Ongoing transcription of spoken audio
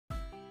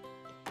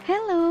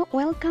Hello,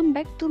 welcome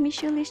back to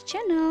Miss Yuli's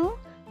channel.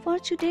 For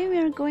today we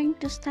are going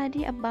to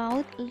study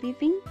about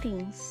living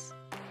things.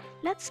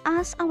 Let's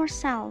ask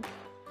ourselves,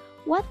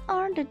 what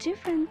are the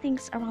different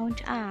things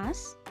around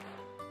us?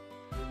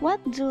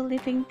 What do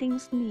living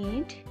things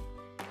need?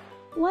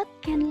 What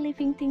can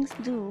living things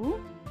do?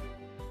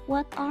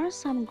 What are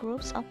some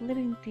groups of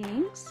living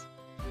things?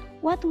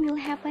 What will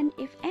happen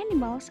if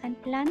animals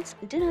and plants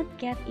do not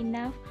get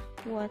enough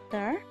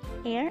water,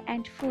 air,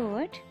 and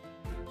food?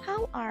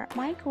 How are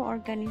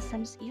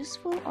microorganisms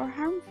useful or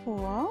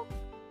harmful?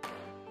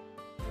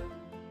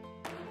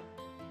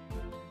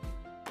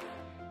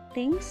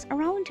 Things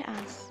around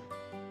us.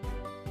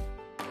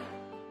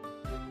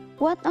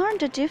 What are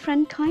the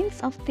different kinds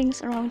of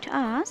things around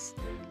us?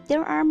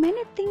 There are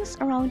many things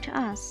around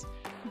us.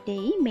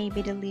 They may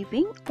be the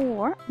living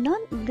or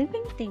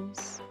non-living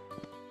things.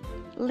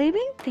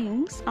 Living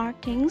things are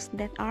things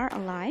that are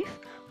alive,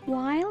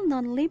 while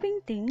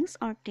non-living things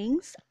are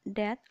things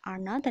that are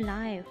not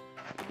alive.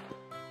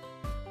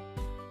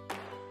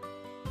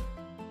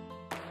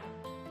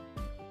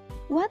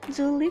 What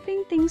do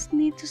living things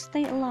need to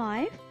stay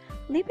alive?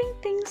 Living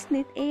things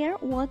need air,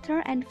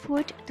 water, and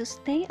food to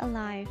stay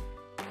alive.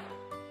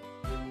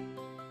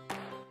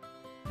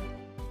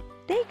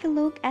 Take a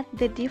look at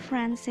the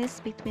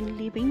differences between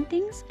living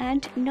things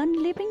and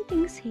non-living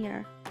things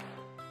here.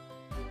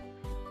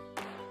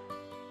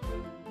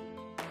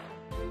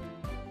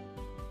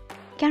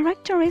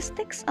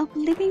 Characteristics of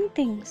living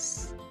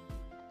things.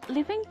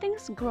 Living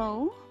things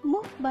grow,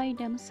 move by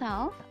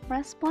themselves,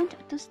 respond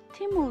to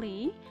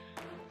stimuli,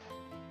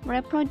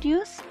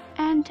 reproduce,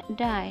 and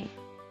die.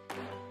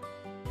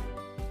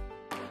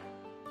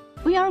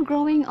 We are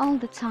growing all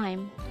the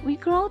time. We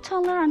grow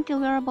taller until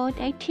we are about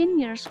 18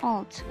 years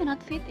old. We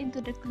cannot fit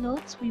into the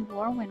clothes we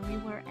wore when we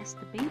were as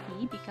the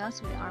baby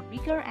because we are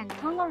bigger and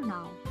taller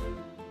now.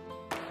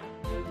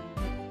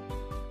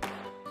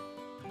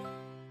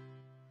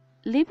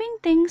 Living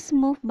things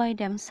move by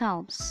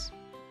themselves.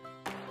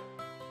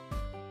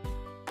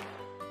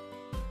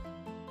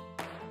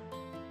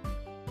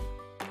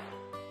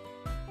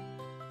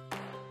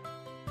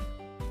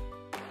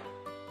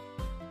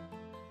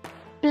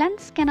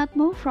 Plants cannot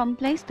move from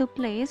place to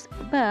place,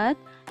 but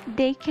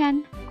they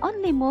can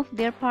only move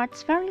their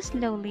parts very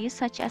slowly,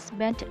 such as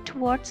bent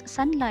towards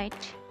sunlight.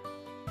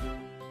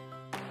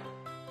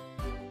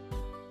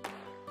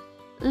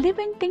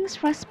 Living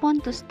things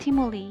respond to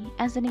stimuli.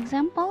 As an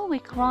example, we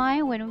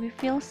cry when we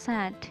feel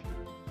sad.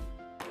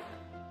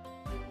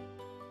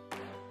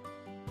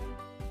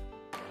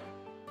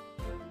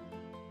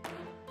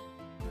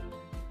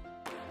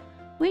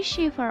 We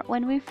shiver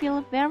when we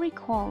feel very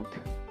cold.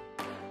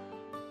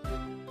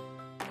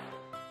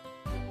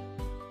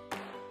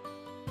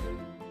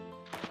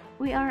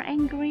 We are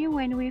angry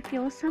when we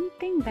feel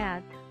something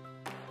bad.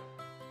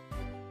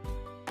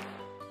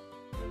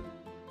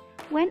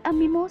 When a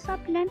mimosa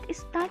plant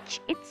is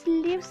touched, its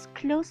leaves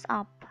close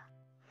up.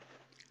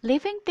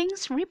 Living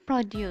things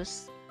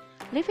reproduce.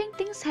 Living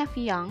things have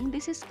young.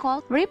 This is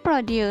called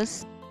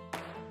reproduce.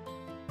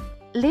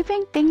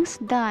 Living things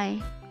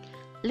die.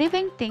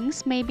 Living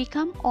things may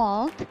become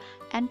old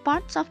and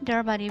parts of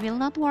their body will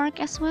not work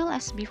as well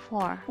as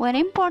before. When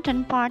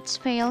important parts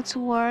fail to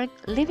work,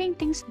 living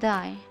things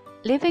die.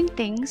 Living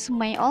things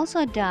may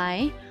also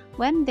die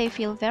when they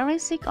feel very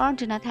sick or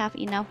do not have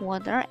enough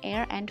water,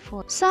 air, and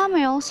food. Some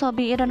may also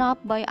be eaten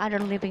up by other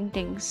living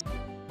things.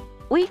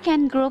 We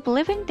can group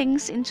living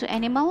things into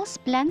animals,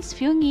 plants,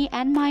 fungi,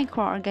 and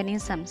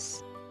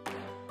microorganisms.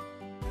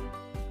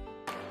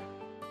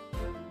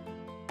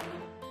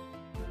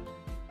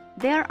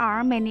 There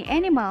are many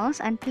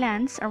animals and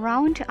plants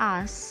around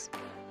us.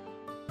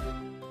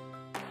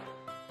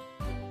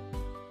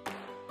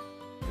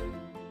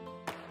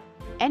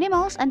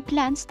 Animals and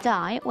plants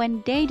die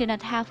when they do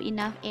not have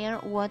enough air,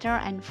 water,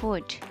 and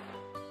food.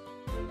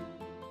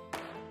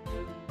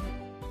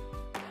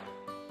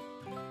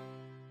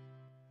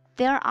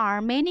 There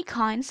are many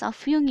kinds of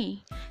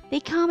fungi. They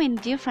come in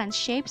different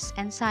shapes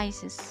and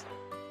sizes.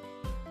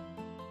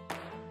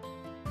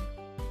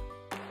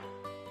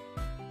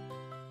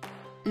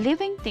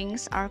 Living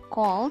things are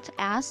called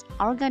as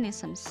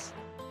organisms.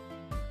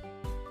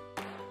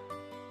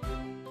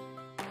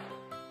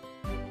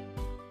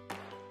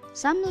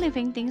 Some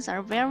living things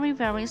are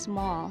very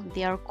small.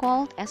 They are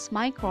called as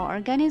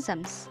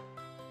microorganisms.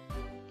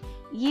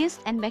 Yeast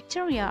and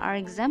bacteria are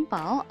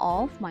examples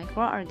of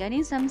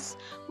microorganisms.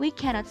 We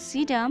cannot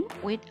see them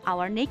with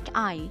our naked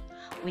eye.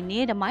 We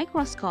need a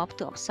microscope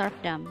to observe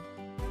them.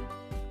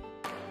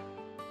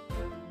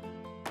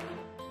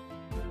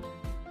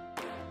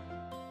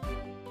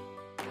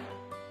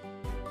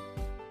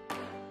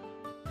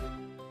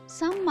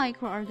 Some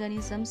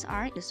microorganisms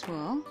are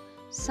useful.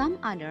 Some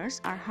others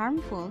are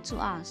harmful to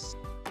us.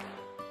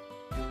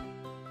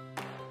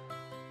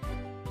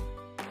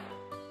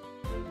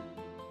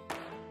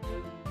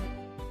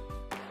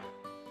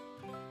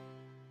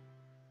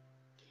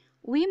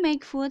 We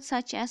make food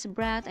such as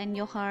bread and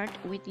yogurt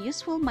with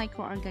useful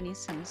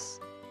microorganisms.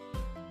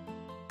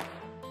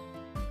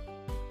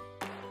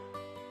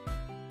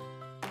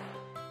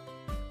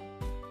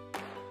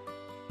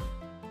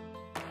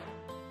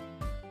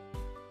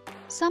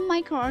 Some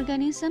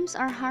microorganisms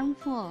are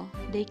harmful.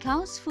 They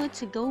cause food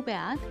to go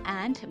bad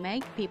and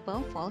make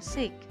people fall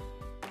sick.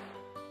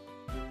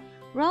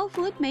 Raw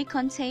food may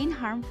contain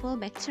harmful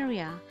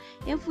bacteria.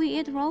 If we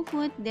eat raw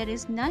food that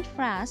is not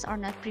fresh or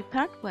not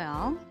prepared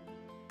well,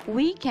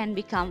 we can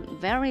become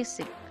very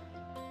sick.